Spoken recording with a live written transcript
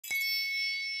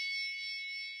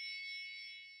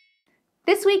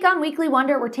This week on Weekly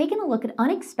Wonder, we're taking a look at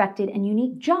unexpected and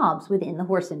unique jobs within the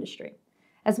horse industry.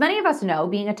 As many of us know,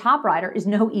 being a top rider is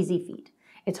no easy feat.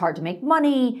 It's hard to make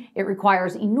money, it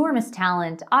requires enormous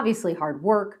talent, obviously hard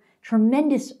work,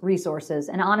 tremendous resources,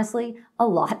 and honestly, a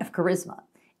lot of charisma.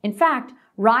 In fact,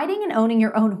 riding and owning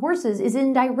your own horses is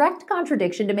in direct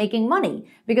contradiction to making money,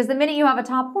 because the minute you have a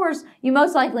top horse, you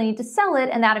most likely need to sell it,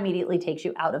 and that immediately takes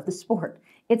you out of the sport.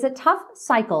 It's a tough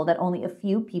cycle that only a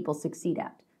few people succeed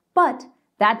at. But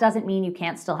that doesn't mean you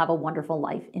can't still have a wonderful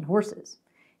life in horses.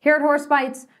 Here at Horse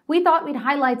Bytes, we thought we'd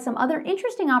highlight some other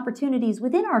interesting opportunities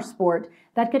within our sport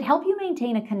that could help you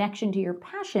maintain a connection to your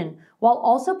passion while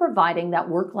also providing that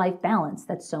work-life balance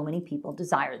that so many people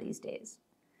desire these days.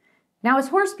 Now, as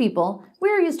horse people,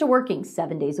 we're used to working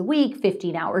 7 days a week,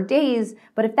 15-hour days,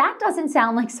 but if that doesn't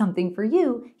sound like something for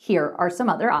you, here are some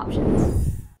other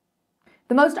options.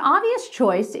 The most obvious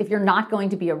choice if you're not going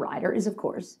to be a rider is, of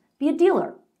course, be a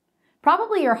dealer.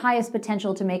 Probably your highest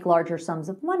potential to make larger sums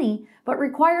of money, but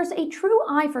requires a true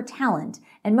eye for talent,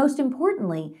 and most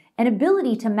importantly, an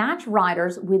ability to match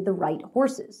riders with the right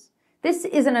horses. This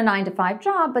isn't a 9-to-5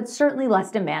 job, but certainly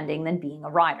less demanding than being a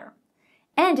rider.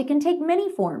 And it can take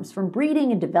many forms, from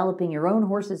breeding and developing your own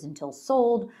horses until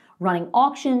sold, running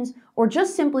auctions, or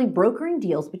just simply brokering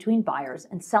deals between buyers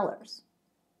and sellers.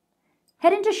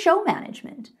 Head into show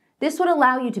management. This would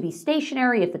allow you to be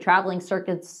stationary if the traveling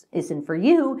circus isn't for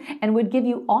you, and would give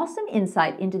you awesome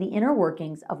insight into the inner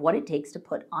workings of what it takes to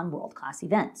put on world-class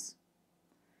events.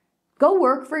 Go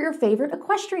work for your favorite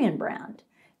equestrian brand.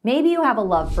 Maybe you have a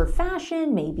love for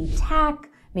fashion, maybe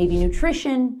tech, maybe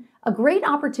nutrition. A great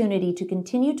opportunity to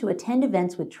continue to attend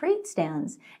events with trade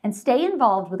stands and stay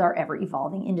involved with our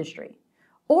ever-evolving industry.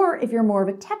 Or if you're more of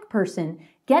a tech person,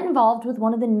 get involved with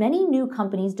one of the many new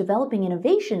companies developing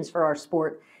innovations for our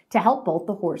sport to help both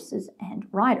the horses and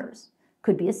riders.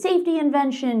 Could be a safety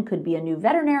invention, could be a new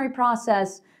veterinary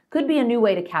process, could be a new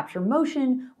way to capture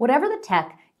motion. Whatever the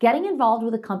tech, getting involved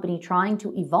with a company trying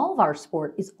to evolve our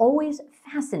sport is always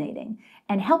fascinating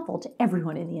and helpful to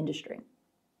everyone in the industry.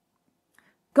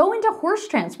 Go into horse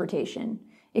transportation.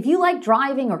 If you like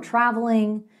driving or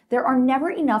traveling, there are never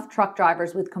enough truck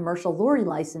drivers with commercial lorry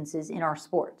licenses in our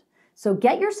sport. So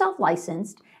get yourself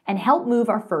licensed and help move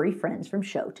our furry friends from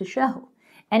show to show.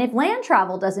 And if land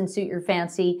travel doesn't suit your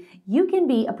fancy, you can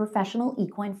be a professional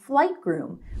equine flight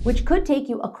groom, which could take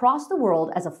you across the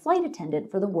world as a flight attendant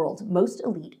for the world's most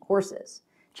elite horses.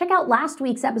 Check out last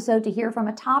week's episode to hear from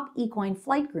a top equine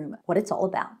flight groom what it's all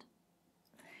about.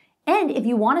 And if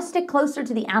you want to stick closer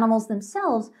to the animals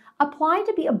themselves, apply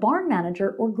to be a barn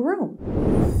manager or groom.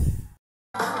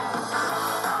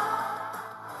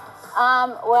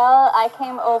 Well, I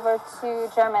came over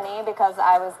to Germany because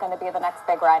I was going to be the next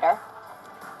big rider,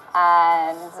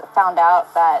 and found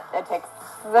out that it takes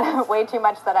way too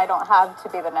much that I don't have to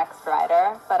be the next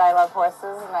rider. But I love horses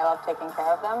and I love taking care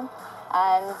of them,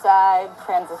 and I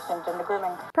transitioned into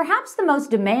grooming. Perhaps the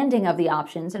most demanding of the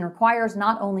options, and requires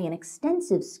not only an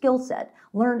extensive skill set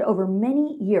learned over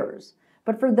many years,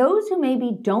 but for those who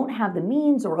maybe don't have the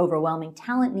means or overwhelming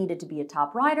talent needed to be a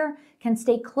top rider, can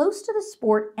stay close to the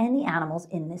sport and the animals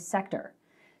in this sector.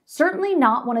 Certainly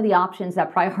not one of the options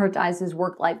that prioritizes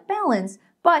work-life balance,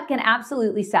 but can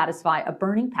absolutely satisfy a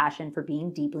burning passion for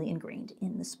being deeply ingrained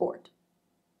in the sport.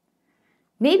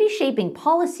 Maybe shaping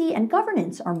policy and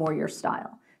governance are more your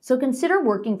style, so consider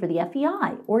working for the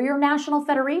FEI or your national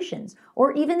federations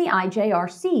or even the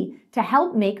IJRC to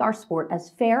help make our sport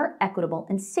as fair, equitable,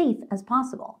 and safe as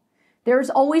possible. There is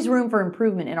always room for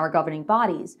improvement in our governing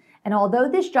bodies, and although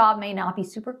this job may not be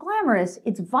super glamorous,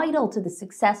 it's vital to the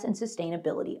success and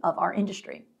sustainability of our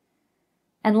industry.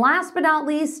 And last but not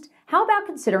least, how about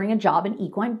considering a job in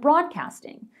equine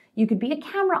broadcasting? You could be a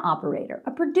camera operator,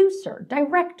 a producer,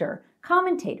 director,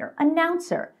 commentator,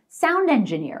 announcer, sound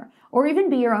engineer, or even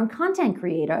be your own content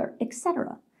creator,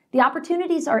 etc. The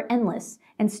opportunities are endless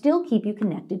and still keep you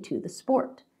connected to the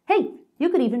sport. Hey, you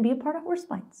could even be a part of Horse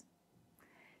Bytes.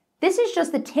 This is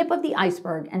just the tip of the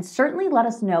iceberg, and certainly let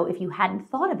us know if you hadn't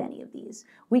thought of any of these.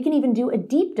 We can even do a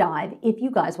deep dive if you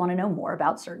guys want to know more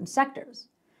about certain sectors.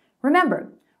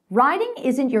 Remember, riding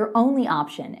isn't your only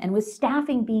option, and with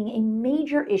staffing being a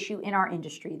major issue in our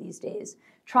industry these days,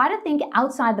 try to think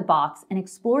outside the box and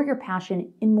explore your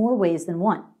passion in more ways than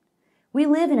one. We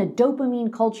live in a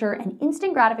dopamine culture, and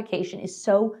instant gratification is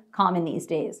so common these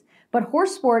days. But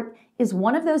horse sport is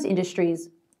one of those industries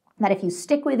that if you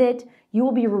stick with it, you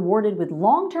will be rewarded with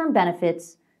long-term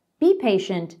benefits. Be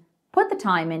patient, put the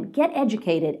time in, get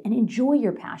educated, and enjoy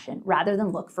your passion rather than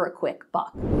look for a quick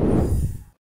buck.